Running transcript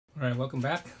Alright, welcome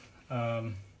back.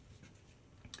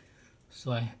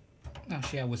 So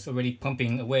I was already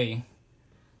pumping away.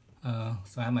 So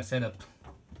I have my setup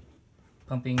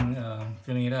pumping,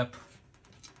 filling it up,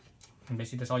 and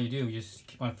basically that's all you do. You just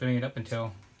keep on filling it up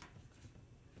until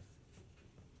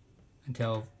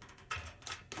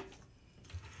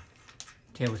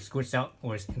it squirts out,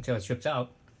 or until it strips out.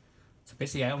 So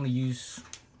basically I only use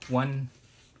one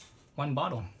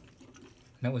bottle,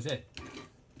 and that was it.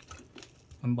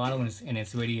 One bottle, and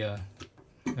it's already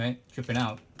right, dripping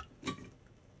out. I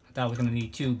thought I was gonna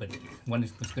need two, but one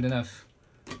was good enough.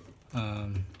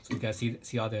 So you guys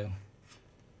see all that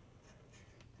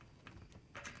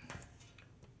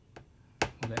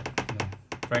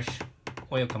fresh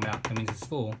oil coming out. That means it's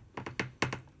full.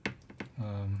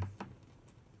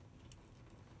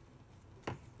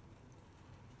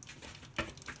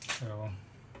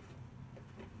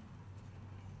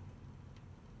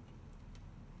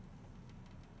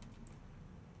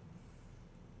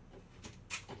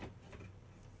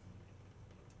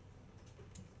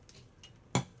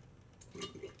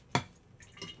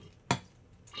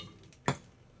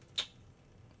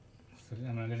 So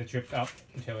I'm gonna let it drip up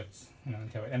until it's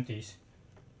until it empties.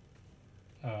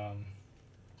 So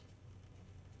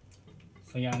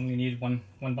yeah, I only need one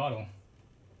bottle.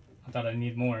 I thought I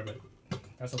need more, but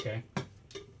that's okay.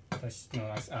 That's,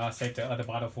 I'll save the other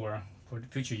bottle for the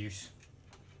future use.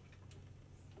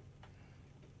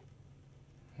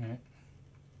 All right.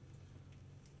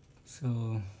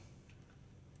 So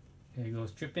there it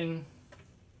goes, dripping.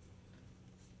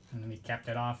 And let me cap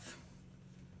that off.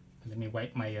 Let me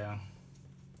wipe my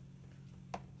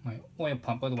my oil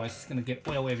pump, otherwise it's gonna get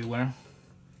oil everywhere.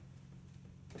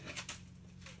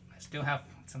 I still have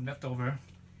some left over.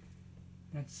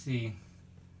 Let's see.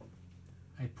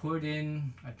 I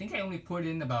think I only poured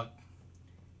in about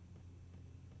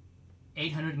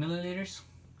 800 milliliters.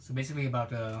 So basically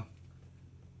about right,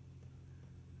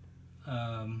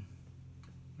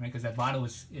 because that bottle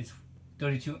is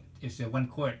 32, is 1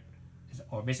 quart,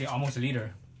 or basically almost a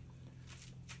liter.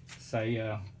 So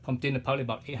I pumped in probably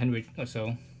about 800 or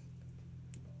so.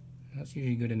 That's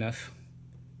usually good enough.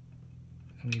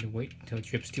 I don't need to wait until it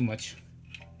drips too much.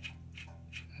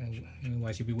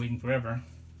 Otherwise you'll be waiting forever.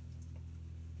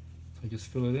 So just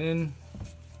fill it in.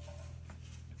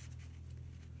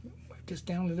 Wipe this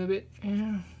down a little bit.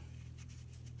 Yeah.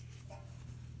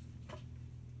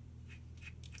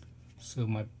 So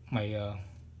my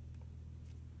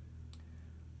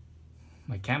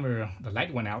camera, the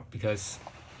light went out because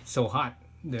it's so hot.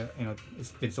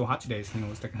 It's been so hot today. It's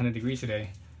like 100 degrees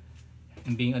today,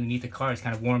 and being underneath the car is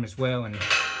kind of warm as well, and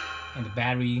the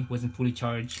battery wasn't fully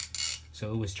charged,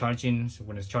 so it was charging. So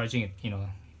when it's charging, it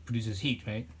produces heat,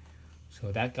 right?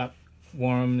 So that got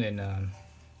warm, and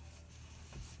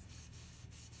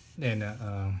then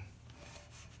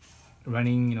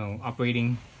running,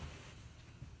 operating,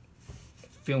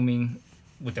 filming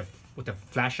with the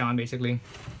flash on, basically.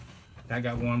 That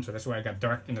got warm, so that's why I got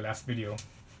dark in the last video.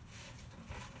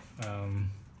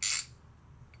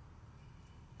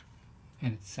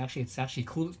 And it's actually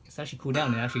cool. It's actually cooled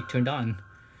down. It actually turned on.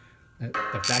 The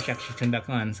flash actually turned back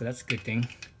on, so that's a good thing.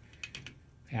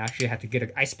 I actually had to get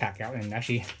an ice pack out, and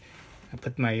actually I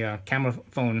put my my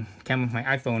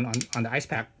iPhone on the ice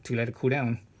pack to let it cool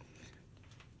down.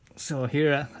 So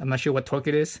here, I'm not sure what torque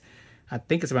it is. I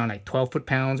think it's around like 12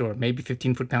 foot-pounds or maybe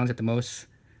 15 foot-pounds at the most.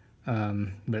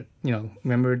 But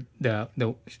remember the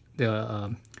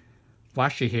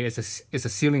washer here is a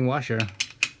sealing washer,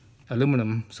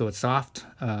 aluminum, so it's soft.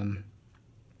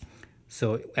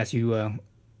 So as you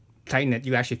tighten it,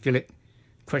 you actually feel it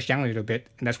crush down a little bit,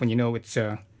 and that's when you know it's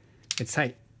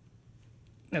tight.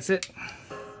 That's it.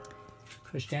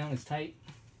 Crush down, it's tight.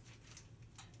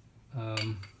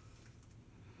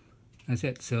 That's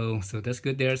it. So that's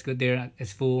good there. It's good there.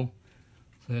 It's full.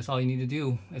 So that's all you need to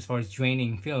do as far as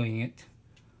draining, filling it.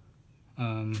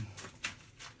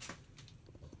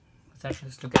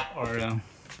 Let's look at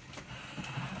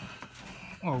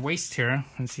our waste here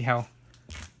and see how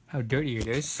dirty it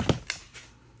is.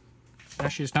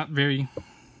 Actually, it's not very.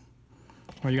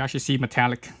 Well, you actually see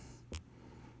metallic.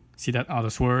 See that? All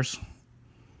the swirls.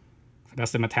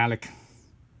 That's the metallic.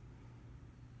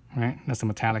 Right? That's the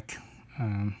metallic.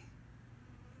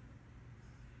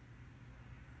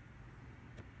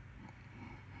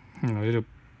 Little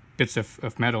bits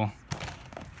of metal.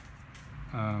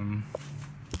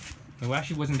 It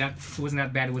actually wasn't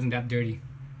that bad. It wasn't that dirty,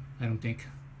 I don't think.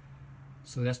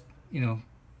 So that's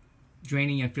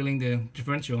draining and filling the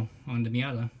differential on the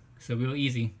Miata. So real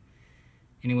easy.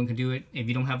 Anyone can do it. If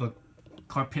you don't have a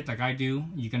car pit like I do,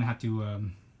 you're gonna have to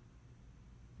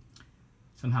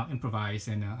somehow improvise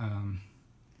and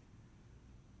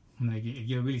Like if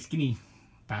you're a really skinny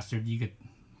bastard, you could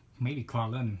maybe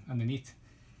crawl in underneath.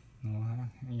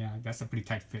 Yeah, that's a pretty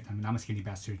tight fit. I mean, I'm a skinny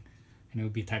bastard, and it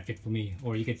would be a tight fit for me.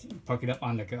 Or you could park it up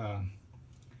on like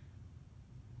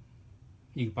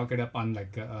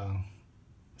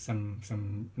some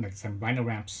vinyl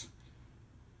ramps,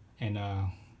 and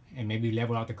maybe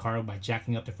level out the car by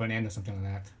jacking up the front end or something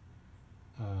like that.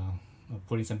 Or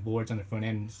putting some boards on the front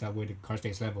end so that way the car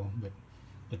stays level.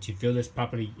 But to fill this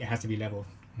properly, it has to be level.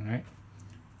 All right,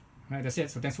 that's it.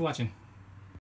 So thanks for watching.